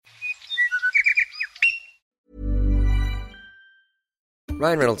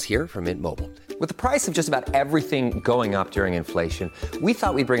Ryan Reynolds here from Mint Mobile. With the price of just about everything going up during inflation, we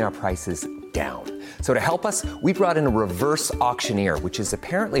thought we'd bring our prices down. So to help us, we brought in a reverse auctioneer, which is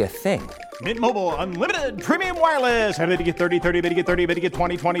apparently a thing. Mint Mobile Unlimited Premium Wireless. How to get 30, 30, bit to get 30, bit to get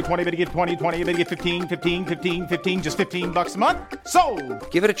 20, 20, 20, bit to get 20, 20, bit to get 15, 15, 15, 15, just $15 a month? Sold!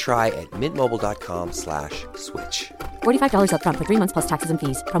 Give it a try at mintmobile.com/switch. $45 up front for 3 months plus taxes and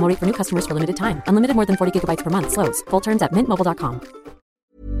fees. Promo rate for new customers for limited time. Unlimited more than 40 gigabytes per month. Slows full terms at mintmobile.com.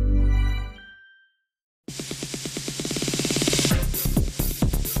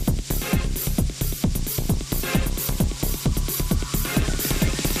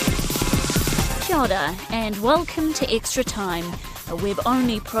 Kia ora and welcome to Extra Time, a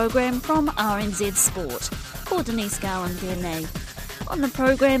web-only program from RNZ Sport. Ko Denise Garland-Bernay. On the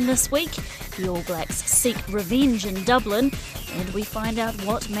program this week, the All Blacks seek revenge in Dublin, and we find out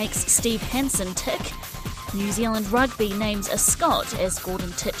what makes Steve Hansen tick. New Zealand Rugby names a Scot as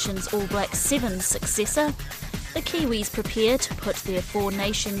Gordon Titchen's All Blacks 7 successor. The Kiwis prepare to put their Four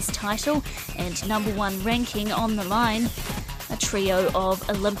Nations title and #1 ranking on the line. A trio of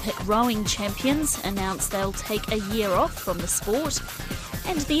Olympic rowing champions announce they'll take a year off from the sport.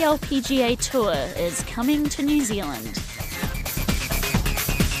 And the LPGA Tour is coming to New Zealand.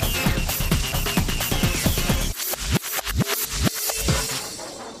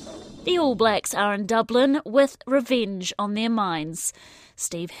 The All Blacks are in Dublin with revenge on their minds.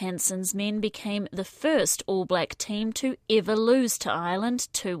 Steve Hansen's men became the first All Black team to ever lose to Ireland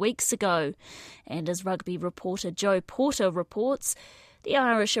 2 weeks ago. And as rugby reporter Joe Porter reports, the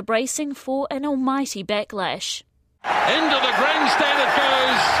Irish are bracing for an almighty backlash. Into the grandstand it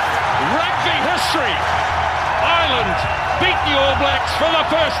goes. Rugby history. Ireland beat the All Blacks for the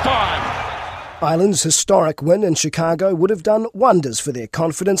first time. Ireland's historic win in Chicago would have done wonders for their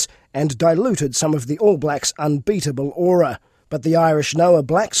confidence and diluted some of the All Blacks' unbeatable aura. But the Irish know a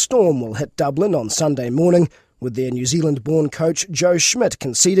black storm will hit Dublin on Sunday morning, with their New Zealand-born coach Joe Schmidt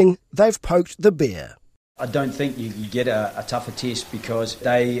conceding they've poked the bear. I don't think you get a tougher test because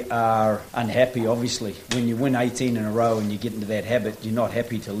they are unhappy, obviously. When you win 18 in a row and you get into that habit, you're not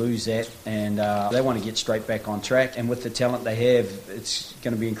happy to lose that, and they want to get straight back on track. And with the talent they have, it's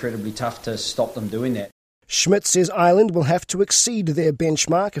going to be incredibly tough to stop them doing that. Schmidt says Ireland will have to exceed their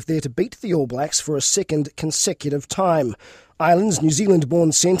benchmark if they're to beat the All Blacks for a second consecutive time. Ireland's New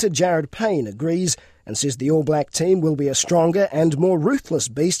Zealand-born centre Jared Payne agrees and says the All Black team will be a stronger and more ruthless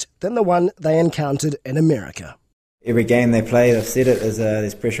beast than the one they encountered in America. Every game they play, they've said it,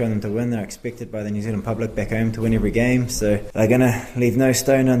 there's pressure on them to win. They're expected by the New Zealand public back home to win every game, so they're going to leave no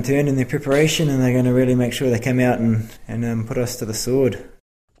stone unturned in their preparation, and they're going to really make sure they come out and put us to the sword.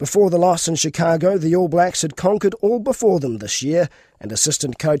 Before the loss in Chicago, the All Blacks had conquered all before them this year, and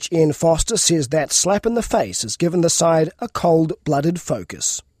assistant coach Ian Foster says that slap in the face has given the side a cold-blooded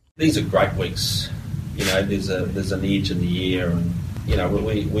focus. These are great weeks. You know, there's an edge in the air, and you know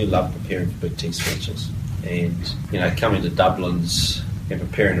we love preparing for big test matches. And you know, coming to Dublin's and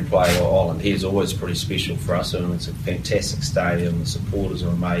preparing to play Ireland here is always pretty special for us. And it's a fantastic stadium. The supporters are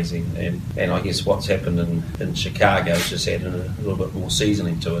amazing, and I guess what's happened in Chicago has just added a little bit more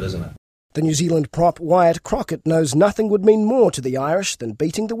seasoning to it, isn't it? The New Zealand prop Wyatt Crockett knows nothing would mean more to the Irish than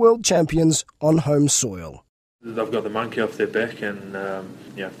beating the world champions on home soil. They've got the monkey off their back, and for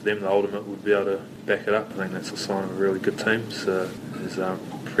them the ultimate would be able to back it up. I think that's a sign of a really good team. So there's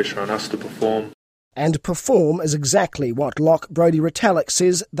pressure on us to perform. And perform is exactly what lock Brodie Retallick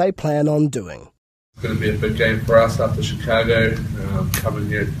says they plan on doing. It's going to be a big game for us after Chicago. Coming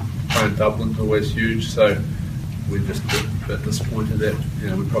here, playing Dublin's always huge, so we're just a bit disappointed that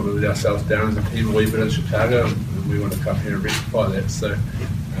we probably let ourselves down as a team a wee bit in Chicago, and we want to come here and rectify that. So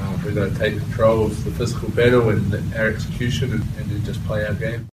we're going to take control of the physical battle and our execution, and then just play our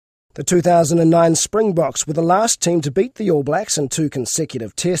game. The 2009 Springboks were the last team to beat the All Blacks in 2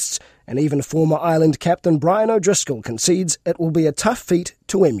 consecutive tests, and even former Ireland captain Brian O'Driscoll concedes it will be a tough feat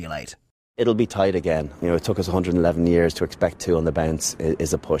to emulate. It'll be tight again. It took us 111 years to expect 2 on the bounce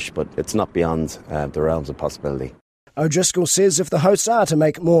is a push, but it's not beyond the realms of possibility. O'Driscoll says if the hosts are to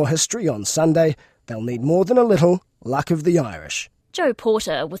make more history on Sunday, they'll need more than a little luck of the Irish. Joe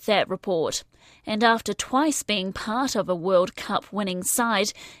Porter with that report. And after twice being part of a World Cup winning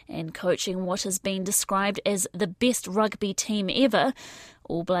side and coaching what has been described as the best rugby team ever,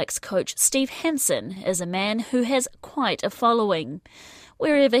 All Blacks coach Steve Hansen is a man who has quite a following.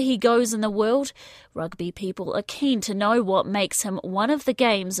 Wherever he goes in the world, rugby people are keen to know what makes him one of the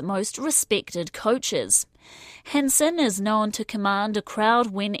game's most respected coaches. Hansen is known to command a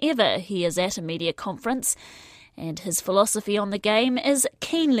crowd whenever he is at a media conference, and his philosophy on the game is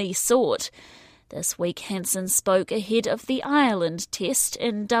keenly sought. This week, Hansen spoke ahead of the Ireland Test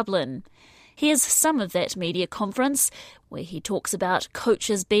in Dublin. Here's some of that media conference, where he talks about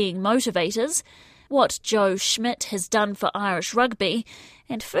coaches being motivators, what Joe Schmidt has done for Irish rugby,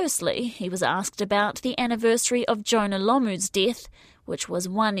 and firstly, he was asked about the anniversary of Jonah Lomu's death, which was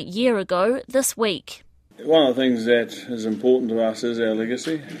 1 year ago this week. One of the things that is important to us is our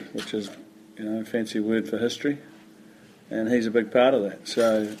legacy, which is, a fancy word for history, and he's a big part of that.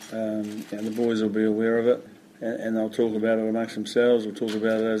 So the boys will be aware of it, and they'll talk about it amongst themselves. We'll talk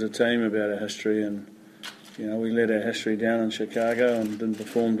about it as a team, about our history, and we let our history down in Chicago and didn't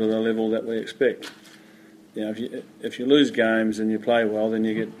perform to the level that we expect. If you lose games and you play well, then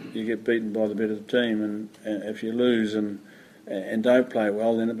you get beaten by the better team, and if you lose and don't play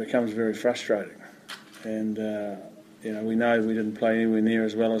well, then it becomes very frustrating. And we know we didn't play anywhere near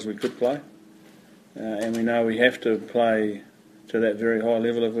as well as we could play, and we know we have to play to that very high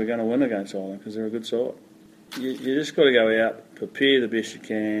level if we're going to win against Ireland, because they're a good side. You just got to go out, prepare the best you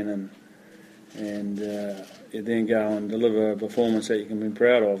can, and you then go and deliver a performance that you can be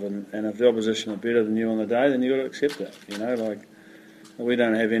proud of. And if the opposition are better than you on the day, then you've got to accept that. We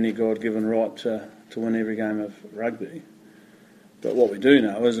don't have any God-given right to win every game of rugby. But what we do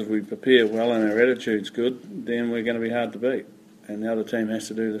know is if we prepare well and our attitude's good, then we're going to be hard to beat. And the other team has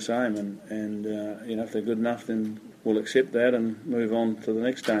to do the same. And if they're good enough, then we'll accept that and move on to the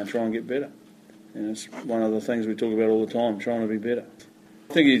next day and try and get better. And it's one of the things we talk about all the time, trying to be better.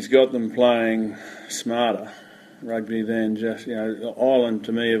 I think he's got them playing smarter rugby than just, Ireland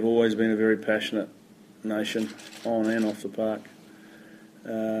to me have always been a very passionate nation on and off the park.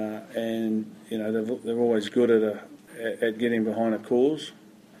 They're always good at getting behind a cause,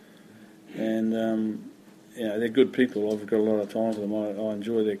 and they're good people. I've got a lot of time for them. I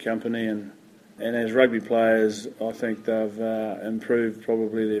enjoy their company, and as rugby players, I think they've improved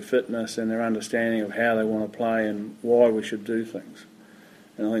probably their fitness and their understanding of how they want to play and why we should do things.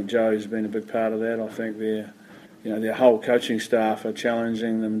 And I think Joe's been a big part of that. I think their whole coaching staff are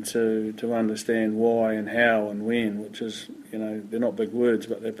challenging them to understand why and how and when, which is, they're not big words,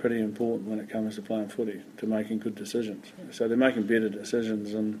 but they're pretty important when it comes to playing footy, to making good decisions. So they're making better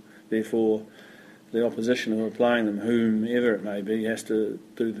decisions, and therefore the opposition who are playing them, whomever it may be, has to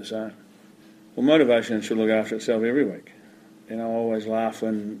do the same. Well, motivation should look after itself every week. I always laugh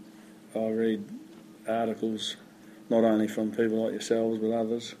when I read articles, not only from people like yourselves, but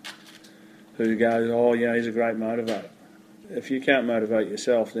others, who goes, he's a great motivator. If you can't motivate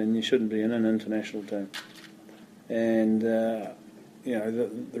yourself, then you shouldn't be in an international team. And, the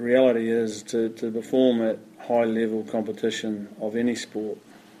reality is to perform at high-level competition of any sport,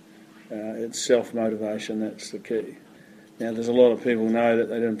 it's self-motivation that's the key. Now, there's a lot of people know that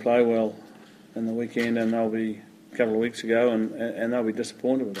they didn't play well in the weekend, and they'll be a couple of weeks ago, and they'll be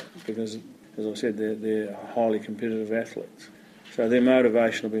disappointed with it because, as I said, they're highly competitive athletes. So their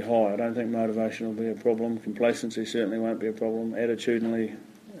motivation will be high. I don't think motivation will be a problem. Complacency certainly won't be a problem. Attitudinally,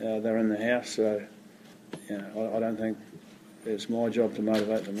 they're in the house. So I don't think it's my job to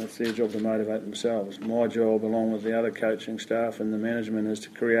motivate them. It's their job to motivate themselves. My job, along with the other coaching staff and the management, is to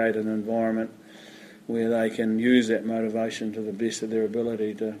create an environment where they can use that motivation to the best of their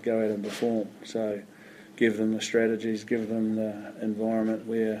ability to go out and perform. So give them the strategies, give them the environment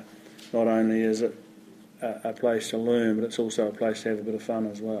where not only is it a place to learn, but it's also a place to have a bit of fun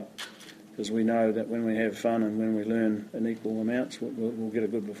as well. Because we know that when we have fun and when we learn in equal amounts, we'll get a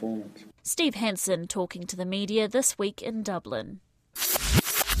good performance. Steve Hansen talking to the media this week in Dublin.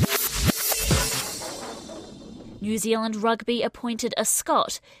 New Zealand Rugby appointed a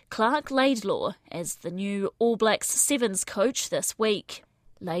Scot, Clark Laidlaw, as the new All Blacks Sevens coach this week.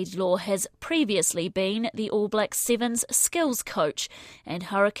 Laidlaw has previously been the All Blacks Sevens skills coach and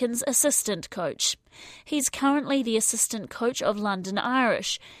Hurricanes assistant coach. He's currently the assistant coach of London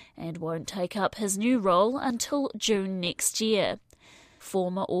Irish and won't take up his new role until June next year.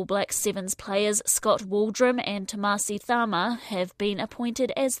 Former All Blacks Sevens players Scott Waldrum and Tomasi Thama have been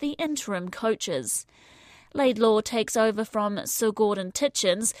appointed as the interim coaches. Laidlaw takes over from Sir Gordon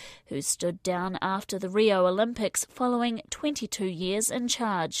Titchens, who stood down after the Rio Olympics following 22 years in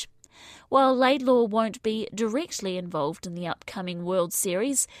charge. While Laidlaw won't be directly involved in the upcoming World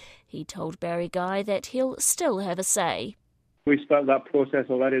Series, he told Barry Guy that he'll still have a say. We started that process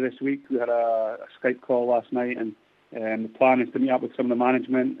already this week. We had a Skype call last night, and the plan is to meet up with some of the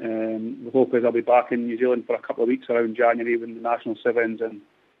management. The hope is I'll be back in New Zealand for a couple of weeks around January when the National Sevens and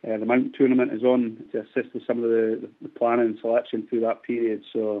the Mountain Tournament is on, to assist with some of the planning and selection through that period.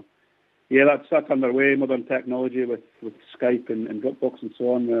 So, yeah, that's underway. Modern technology with Skype and Dropbox and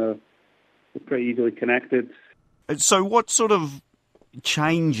so on, we're pretty easily connected. So what sort of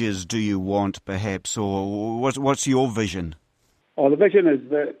changes do you want, perhaps, or what's your vision? Oh, the vision is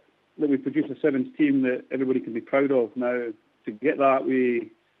that we produce a sevens team that everybody can be proud of. Now, to get that,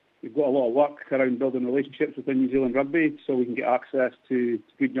 we've got a lot of work around building relationships within New Zealand Rugby, so we can get access to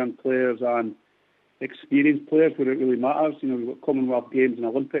good young players and experienced players where it really matters. You know, we've got Commonwealth Games and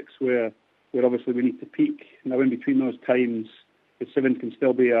Olympics where obviously we need to peak. Now, in between those times, the sevens can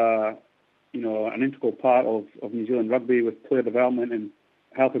still be an integral part of New Zealand Rugby with player development and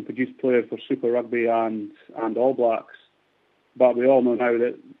helping produce players for Super Rugby and All Blacks. But we all know now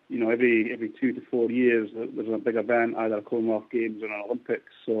that, you know, every 2 to 4 years there's a big event, either a Commonwealth Games or an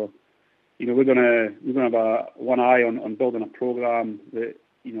Olympics. So, you know, we're gonna have one eye on building a programme that,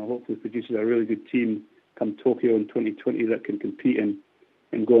 you know, hopefully produces a really good team come Tokyo in 2020 that can compete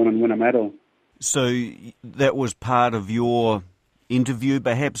and go on and win a medal. So that was part of your interview,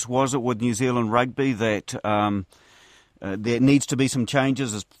 perhaps, was it, with New Zealand Rugby, that there needs to be some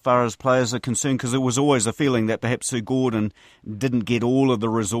changes as far as players are concerned? Because there was always a feeling that perhaps Sir Gordon didn't get all of the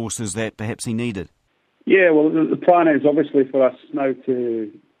resources that perhaps he needed. Yeah, well, the plan is obviously for us now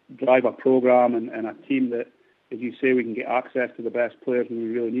to drive a programme and a team that, as you say, we can get access to the best players when we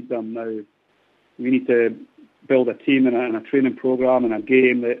really need them. Now, we need to build a team and a training programme and a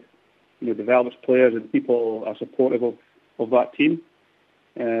game that, you know, develops players and people are supportive of that team.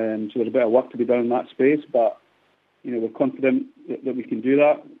 So there's a bit of work to be done in that space, but, you know, we're confident that we can do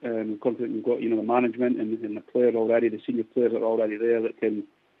that. We're confident we've got, you know, the management and the players already, the senior players that are already there that can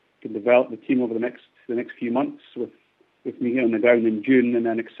develop the team over the next few months with me on the ground in June, and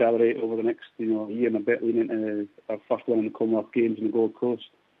then accelerate over the next, you know, year and a bit leading into our first one in the Commonwealth Games in the Gold Coast.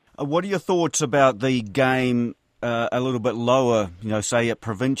 What are your thoughts about the game a little bit lower, you know, say at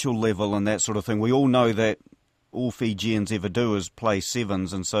provincial level and that sort of thing? We all know that all Fijians ever do is play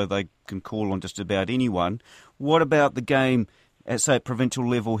sevens, and so they can call on just about anyone. What about the game at, say, at provincial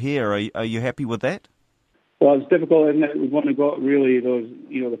level here? Are you happy with that? Well, it's difficult, isn't it? We've only got really those,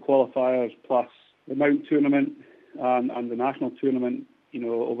 you know, the qualifiers plus the Mount tournament and the national tournament, you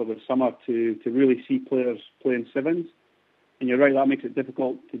know, over the summer to really see players playing sevens. And you're right, that makes it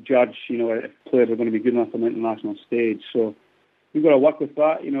difficult to judge, you know, if players are going to be good enough on the international stage. So we've got to work with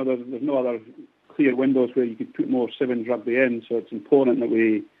that. You know, there's no other clear windows where you could put more sevens rugby in. So it's important that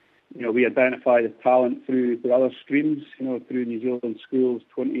we identify the talent through other streams, you know, through New Zealand schools,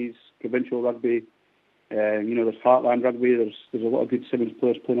 20s, provincial rugby. You know, there's Heartland Rugby. There's a lot of good sevens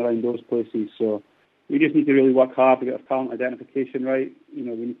players playing around those places. So we just need to really work hard to get our talent identification right. You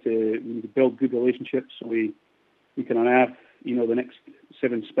know, we need to build good relationships so we can unearth, you know, the next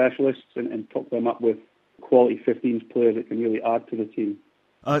seven specialists and top them up with quality 15s players that can really add to the team.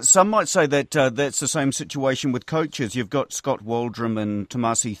 Some might say that that's the same situation with coaches. You've got Scott Waldrum and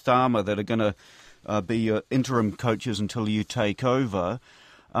Tomasi Thama that are going to be your interim coaches until you take over.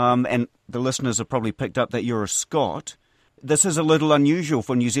 And the listeners have probably picked up that you're a Scot. This is a little unusual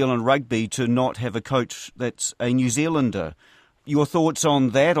for New Zealand Rugby to not have a coach that's a New Zealander. Your thoughts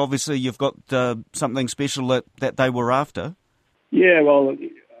on that? Obviously, you've got something special that they were after. Yeah, well,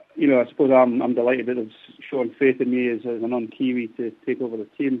 you know, I suppose I'm delighted that they've shown faith in me as a non-Kiwi to take over the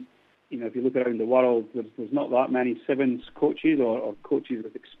team. You know, if you look around the world, there's not that many sevens coaches or coaches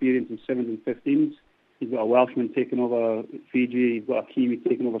with experience in sevens and 15s. You've got a Welshman taking over Fiji. You've got a Kiwi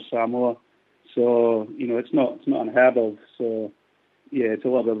taking over Samoa. So, you know, it's not unheard of. So, yeah, it's a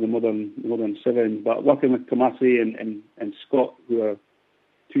little bit of the modern sevens. But working with Tomasi and Scott, who are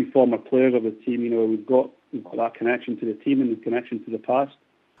two former players of the team, you know, we've got that connection to the team and the connection to the past.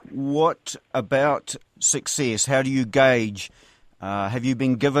 What about success? How do you gauge? Have you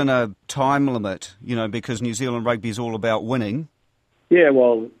been given a time limit? You know, because New Zealand Rugby is all about winning. Yeah,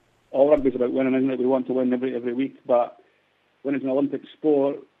 well, all rugby is about winning, isn't it? We want to win every week, but when it's an Olympic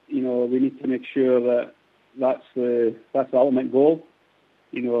sport, you know, we need to make sure that that's the ultimate goal.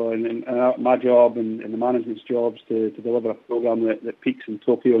 You know, and my job and the management's jobs to deliver a programme that peaks in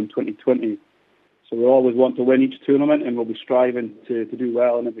Tokyo in 2020. So we always want to win each tournament, and we'll be striving to do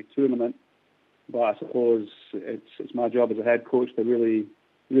well in every tournament. But I suppose it's my job as a head coach to really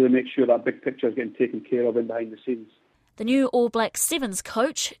make sure that big picture is getting taken care of in behind the scenes. The new All Blacks Sevens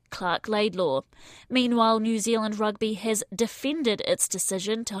coach, Clark Laidlaw. Meanwhile, New Zealand Rugby has defended its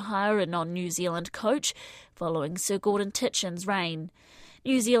decision to hire a non-New Zealand coach following Sir Gordon Titchen's reign.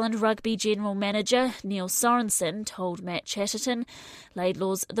 New Zealand Rugby General Manager Neil Sorensen told Matt Chatterton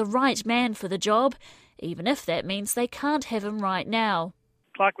Laidlaw's the right man for the job, even if that means they can't have him right now.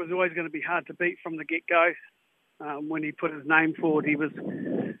 Clark was always going to be hard to beat from the get-go. When he put his name forward, he was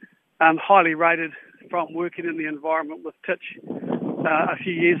highly rated from working in the environment with Titch a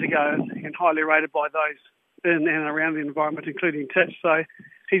few years ago, and highly rated by those in and around the environment, including Titch. So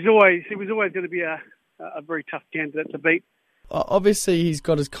he was always going to be a very tough candidate to beat. Obviously, he's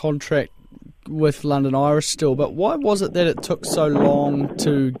got his contract with London Irish still, but why was it that it took so long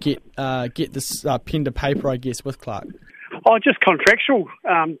to get this pen to paper, I guess, with Clark? Oh, just contractual,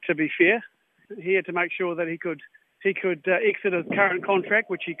 to be fair. He had to make sure that he could exit his current contract,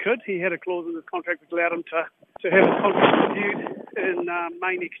 which he could. He had a clause in his contract which allowed him to have his contract reviewed in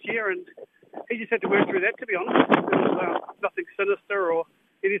May next year, and he just had to work through that, to be honest. There was nothing sinister or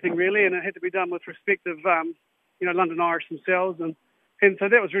anything really, and it had to be done with respect of London Irish themselves, and so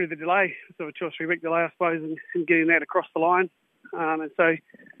that was really the delay, sort of a 2 or 3 week delay, I suppose, in getting that across the line. And so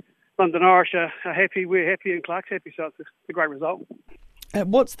London Irish are happy, we're happy, and Clark's happy, so it's a great result.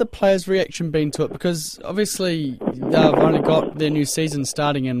 What's the players' reaction been to it? Because obviously they've only got their new season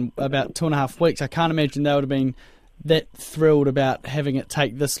starting in about 2.5 weeks. I can't imagine they would have been that thrilled about having it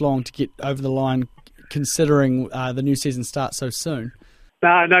take this long to get over the line, considering the new season starts so soon.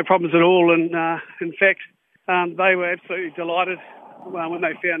 No problems at all, and in fact, they were absolutely delighted when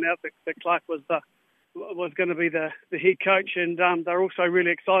they found out that Clark was going to be the head coach, and they're also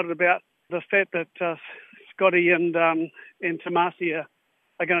really excited about the fact that Scotty and Tomasi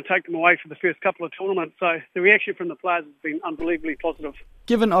are going to take them away for the first couple of tournaments. So the reaction from the players has been unbelievably positive.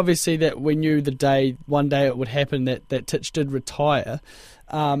 Given obviously that we knew one day it would happen that Titch did retire,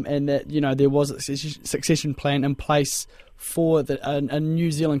 and that there was a succession plan in place for a New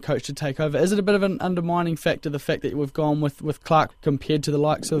Zealand coach to take over, is it a bit of an undermining factor, the fact that we've gone with Clark compared to the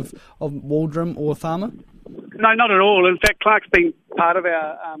likes of Waldrum or Tharma? No, not at all. In fact, Clark's been part of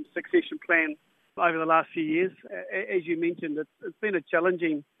our succession plan over the last few years. As you mentioned, it's been a challenge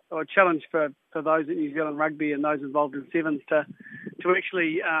for those at New Zealand Rugby and those involved in Sevens to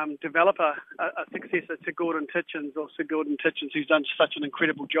actually develop a successor to Gordon Titchens, or Sir Gordon Titchens, who's done such an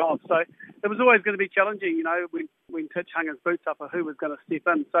incredible job. So it was always going to be challenging, when Titch hung his boots up, or who was going to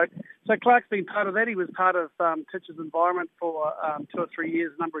step in. So Clark's been part of that. He was part of Titch's environment for 2 or 3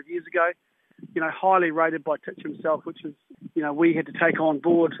 years, a number of years ago. Highly rated by Titch himself, which is, we had to take on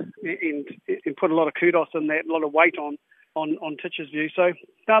board and put a lot of kudos in that, a lot of weight on Titch's view. So,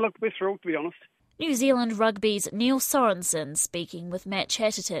 look, we're thrilled, to be honest. New Zealand Rugby's Neil Sorensen speaking with Matt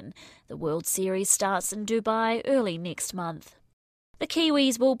Chatterton. The World Series starts in Dubai early next month. The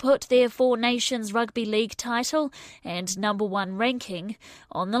Kiwis will put their Four Nations Rugby League title and #1 ranking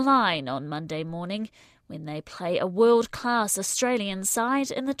on the line on Monday morning when they play a world-class Australian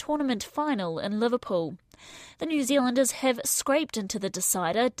side in the tournament final in Liverpool. The New Zealanders have scraped into the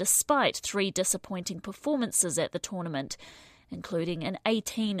decider despite 3 disappointing performances at the tournament, including an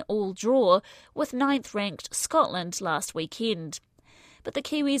 18-all draw with 9th-ranked Scotland last weekend. But the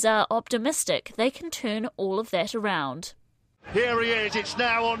Kiwis are optimistic they can turn all of that around. Here he is, it's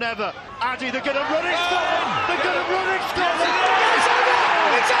now or never. Addy, they're going to run it, Scotland! They're going to run it, Scotland! It's over!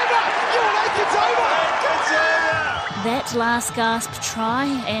 It's over! You're like, it's over! It's over! That last gasp try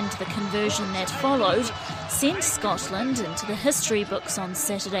and the conversion that followed sent Scotland into the history books on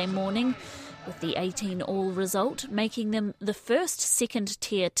Saturday morning, with the 18-all result making them the first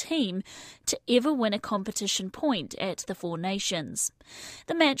second-tier team to ever win a competition point at the Four Nations.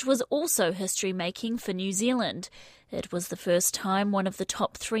 The match was also history-making for New Zealand. It was the first time one of the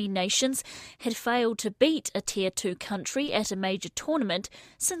top 3 nations had failed to beat a Tier 2 country at a major tournament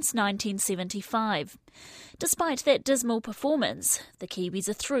since 1975. Despite that dismal performance, the Kiwis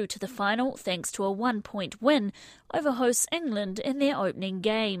are through to the final thanks to a 1-point win over hosts England in their opening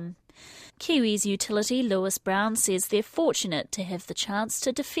game. Kiwis utility Lewis Brown says they're fortunate to have the chance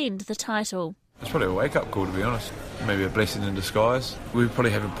to defend the title. It's probably a wake-up call, to be honest. Maybe a blessing in disguise. We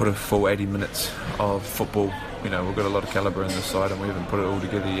probably haven't put a full 80 minutes of football. We've got a lot of calibre in this side, and we haven't put it all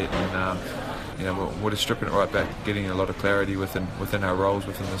together yet. And we're just stripping it right back, getting a lot of clarity within our roles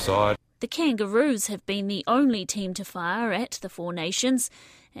within the side. The Kangaroos have been the only team to fire at the Four Nations,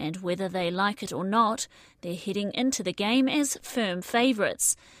 and whether they like it or not, they're heading into the game as firm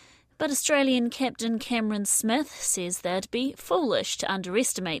favourites. But Australian captain Cameron Smith says they'd be foolish to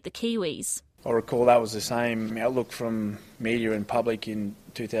underestimate the Kiwis. I recall that was the same outlook from media and public in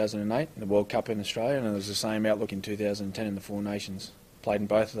 2008, the World Cup in Australia, and it was the same outlook in 2010 in the Four Nations. Played in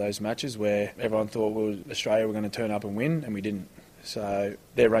both of those matches where everyone thought Australia were going to turn up and win, and we didn't. So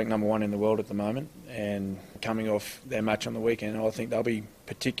they're ranked #1 in the world at the moment, and coming off their match on the weekend, I think they'll be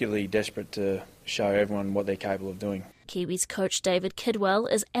particularly desperate to show everyone what they're capable of doing. Kiwis coach David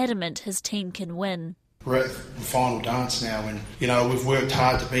Kidwell is adamant his team can win. We're at the final dance now, and we've worked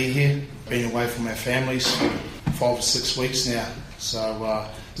hard to be here, been away from our families for 5 or 6 weeks now. So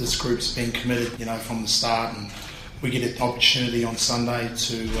this group's been committed, from the start, and we get an opportunity on Sunday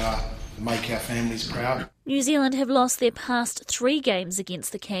to make our families proud. New Zealand have lost their past 3 games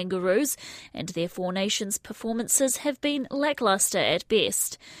against the Kangaroos, and their Four Nations performances have been lacklustre at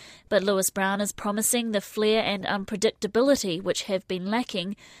best. But Lewis Brown is promising the flair and unpredictability which have been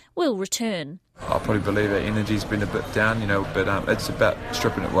lacking will return. I probably believe our energy's been a bit down, but it's about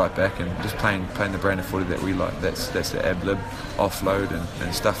stripping it right back and just playing the brand of footy that we like. That's the ab-lib, offload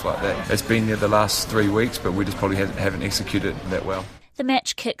and stuff like that. It's been there the last 3 weeks, but we just probably haven't executed it that well. The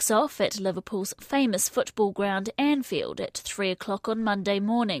match kicks off at Liverpool's famous football ground Anfield at 3 o'clock on Monday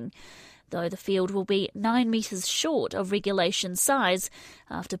morning, though the field will be 9 metres short of regulation size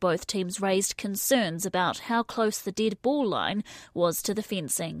after both teams raised concerns about how close the dead ball line was to the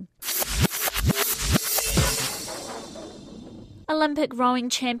fencing. Olympic rowing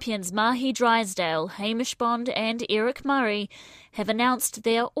champions Mahi Drysdale, Hamish Bond and Eric Murray have announced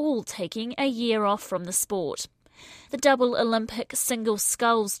they are all taking a year off from the sport. The double Olympic single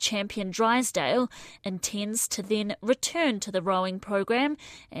sculls champion Drysdale intends to then return to the rowing program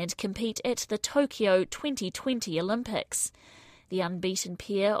and compete at the Tokyo 2020 Olympics. The unbeaten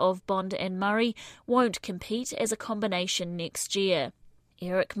pair of Bond and Murray won't compete as a combination next year.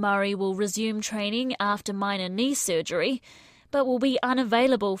 Eric Murray will resume training after minor knee surgery, but will be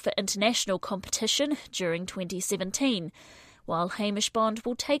unavailable for international competition during 2017, while Hamish Bond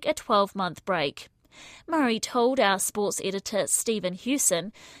will take a 12-month break. Murray told our sports editor Stephen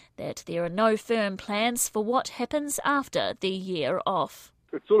Hewson that there are no firm plans for what happens after the year off.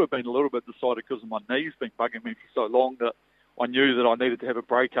 It's sort of been a little bit decided because of my knees been bugging me for so long that I knew that I needed to have a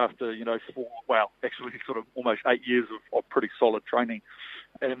break after, sort of almost 8 years of pretty solid training.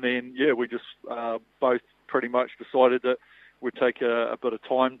 And then, we just both pretty much decided that we'd take a bit of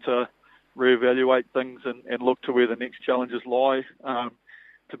time to reevaluate things and look to where the next challenges lie.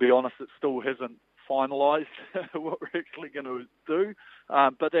 To be honest, it still hasn't finalised what we're actually going to do,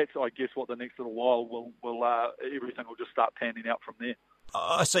 but that's, I guess, what the next little while will everything will just start panning out from there.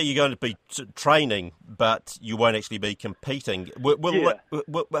 I see you're going to be training, but you won't actually be competing. Will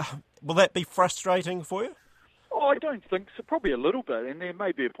that be frustrating for you? Oh, I don't think so. Probably a little bit, and there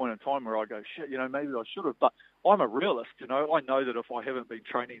may be a point in time where I go, shit, maybe I should have. But I'm a realist, I know that if I haven't been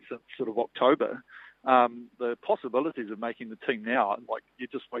training since sort of October, the possibilities of making the team now, you're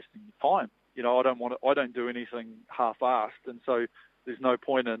just wasting your time. I don't do anything half-assed, and so there's no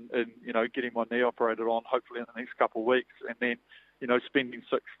point in getting my knee operated on, hopefully in the next couple of weeks, and then, spending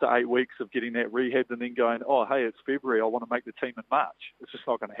 6 to 8 weeks of getting that rehab and then going, oh, hey, it's February, I want to make the team in March. It's just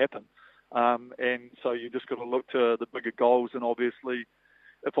not going to happen. And so you just got to look to the bigger goals, and obviously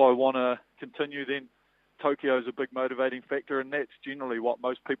if I want to continue, then Tokyo is a big motivating factor, and that's generally what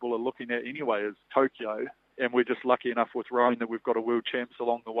most people are looking at anyway, is Tokyo. And we're just lucky enough with rowing that we've got a world champs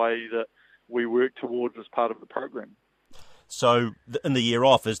along the way that we work towards as part of the program. So in the year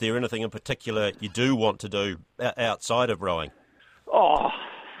off, is there anything in particular you do want to do outside of rowing? Oh,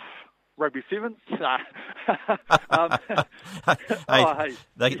 rugby sevens?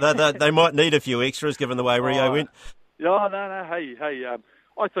 They might need a few extras given the way Rio went. No. Hey.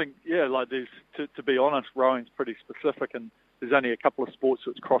 I think, there's, to be honest, rowing's pretty specific, and there's only a couple of sports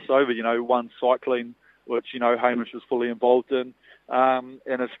that's cross over. One, cycling, which, Hamish is fully involved in. And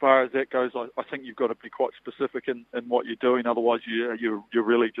as far as that goes, I think you've got to be quite specific in what you're doing. Otherwise, you're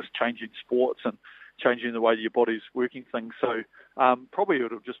really just changing sports and changing the way your body's working things. So probably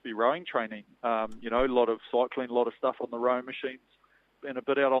it'll just be rowing training. A lot of cycling, a lot of stuff on the rowing machines, and a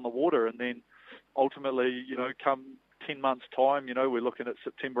bit out on the water. And then ultimately, come 10 months' time, we're looking at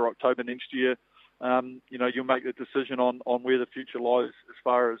September, October next year, you'll make the decision on where the future lies as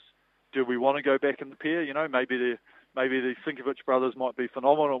far as, do we want to go back in the pair? Maybe the Sinkovich brothers might be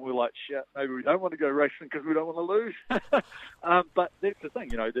phenomenal, and we're like, shit, maybe we don't want to go racing because we don't want to lose. But that's the thing,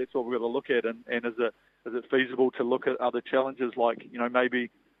 that's what we've got to look at, and is it feasible to look at other challenges like, maybe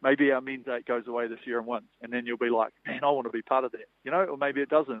our men's 8 goes away this year and wins, and then you'll be like, man, I want to be part of that, or maybe it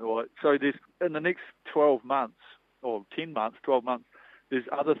doesn't. So there's, in the next 12 months, or 10 months, 12 months, there's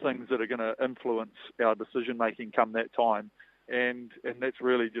other things that are going to influence our decision-making come that time. And that's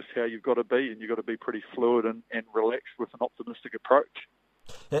really just how you've got to be, and you've got to be pretty fluid and relaxed with an optimistic approach.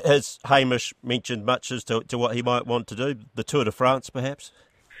 Has Hamish mentioned much as to what he might want to do? The Tour de France, perhaps?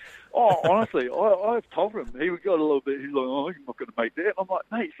 Oh, honestly, I've told him. He got a little bit, he's like, oh, I'm not going to make that. I'm like,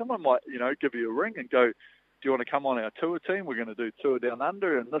 mate, someone might, give you a ring and go, do you want to come on our tour team? We're going to do Tour Down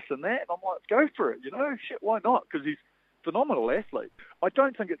Under and this and that. And I'm like, go for it, shit, why not? Because he's a phenomenal athlete. I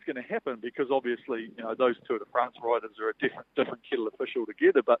don't think it's going to happen because obviously, those Tour de France riders are a different kettle of fish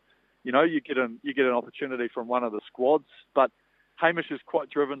altogether. But, you get an opportunity from one of the squads. But Hamish is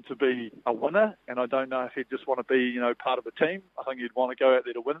quite driven to be a winner, and I don't know if he'd just want to be, part of a team. I think he'd want to go out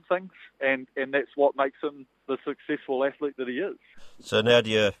there to win things, and that's what makes him the successful athlete that he is. So now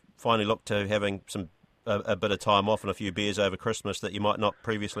do you finally look to having a bit of time off and a few beers over Christmas that you might not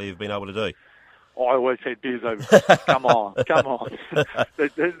previously have been able to do? I always had beers over Christmas. Come on.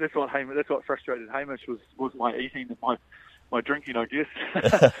 That's what frustrated Hamish was my eating and my drinking, I guess.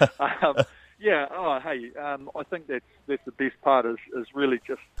 I think that's the best part is really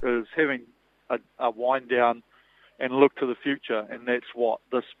just is having a wind down and look to the future, and that's what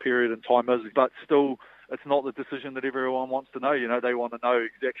this period in time is. But still, it's not the decision that everyone wants to know. They want to know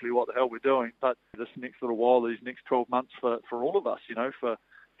exactly what the hell we're doing. But this next little while, these next 12 months for all of us, for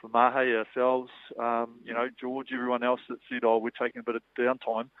Mahe, ourselves, George, everyone else that said, we're taking a bit of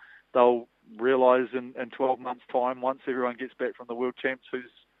downtime, they'll realise in 12 months' time, once everyone gets back from the World Champs,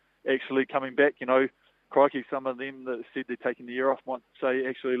 who's actually coming back. Crikey, some of them that said they're taking the year off might say,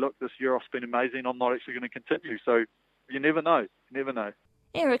 actually, look, this year off's been amazing, I'm not actually going to continue. So you never know.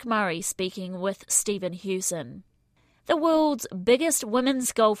 Eric Murray speaking with Stephen Hewson. The world's biggest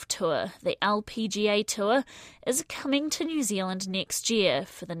women's golf tour, the LPGA Tour, is coming to New Zealand next year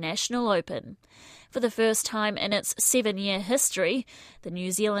for the National Open. For the first time in its 7-year history, the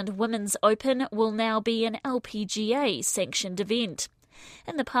New Zealand Women's Open will now be an LPGA-sanctioned event.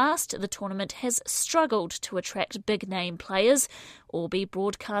 In the past, the tournament has struggled to attract big-name players or be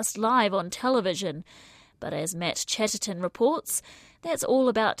broadcast live on television. But as Matt Chatterton reports, that's all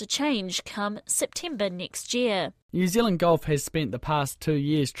about to change come September next year. New Zealand Golf has spent the past 2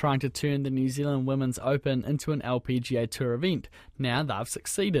 years trying to turn the New Zealand Women's Open into an LPGA Tour event. Now they've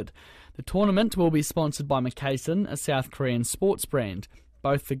succeeded. The tournament will be sponsored by Mckayson, a South Korean sports brand.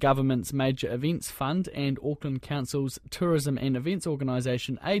 Both the government's Major Events Fund and Auckland Council's Tourism and Events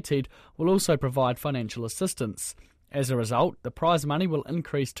Organisation ATED will also provide financial assistance. As a result, the prize money will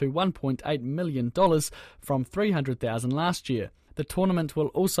increase to $1.8 million from $300,000 last year. The tournament will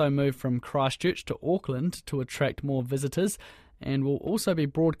also move from Christchurch to Auckland to attract more visitors and will also be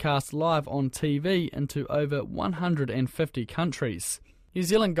broadcast live on TV into over 150 countries. New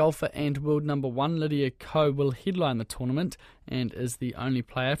Zealand golfer and world number 1 Lydia Ko will headline the tournament and is the only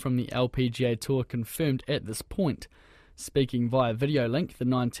player from the LPGA Tour confirmed at this point. Speaking via video link, the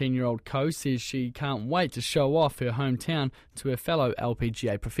 19-year-old Ko says she can't wait to show off her hometown to her fellow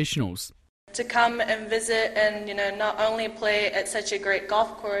LPGA professionals. To come and visit and, not only play at such a great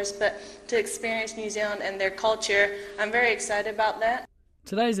golf course, but to experience New Zealand and their culture, I'm very excited about that.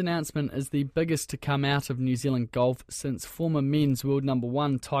 Today's announcement is the biggest to come out of New Zealand golf since former men's world number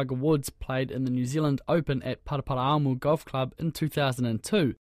 1 Tiger Woods played in the New Zealand Open at Paraparaumu Golf Club in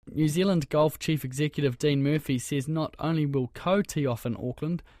 2002. New Zealand Golf Chief Executive Dean Murphy says not only will Ko tee off in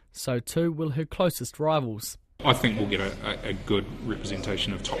Auckland, so too will her closest rivals. I think we'll get a good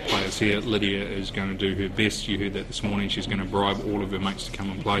representation of top players here. Lydia is going to do her best. You heard that this morning. She's going to bribe all of her mates to come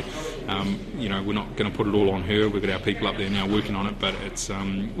and play. We're not going to put it all on her. We've got our people up there now working on it, but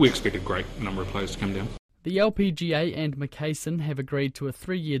we expect a great number of players to come down. The LPGA and Mckayson have agreed to a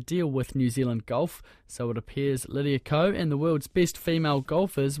 3-year deal with New Zealand Golf, so it appears Lydia Ko and the world's best female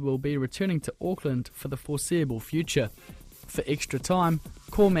golfers will be returning to Auckland for the foreseeable future. For Extra Time,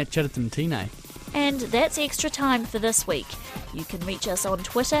 call Matt Chatterton Tine. And that's Extra Time for this week. You can reach us on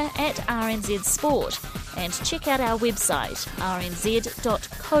Twitter at RNZ Sport and check out our website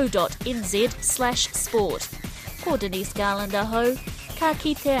rnz.co.nz/sport. Ko Denise Garland aho, ka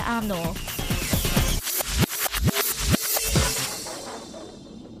kite anō.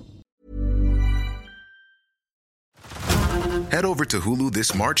 Head over to Hulu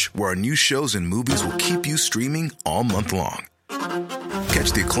this March, where our new shows and movies will keep you streaming all month long.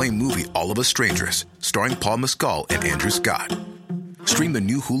 Catch the acclaimed movie All of Us Strangers, starring Paul Mescal and Andrew Scott. Stream the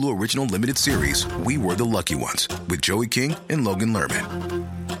new Hulu original limited series We Were the Lucky Ones with Joey King and Logan Lerman.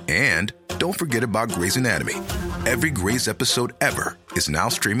 And don't forget about Grey's Anatomy. Every Grey's episode ever is now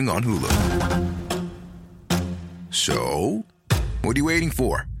streaming on Hulu. So, what are you waiting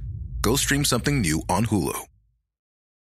for? Go stream something new on Hulu.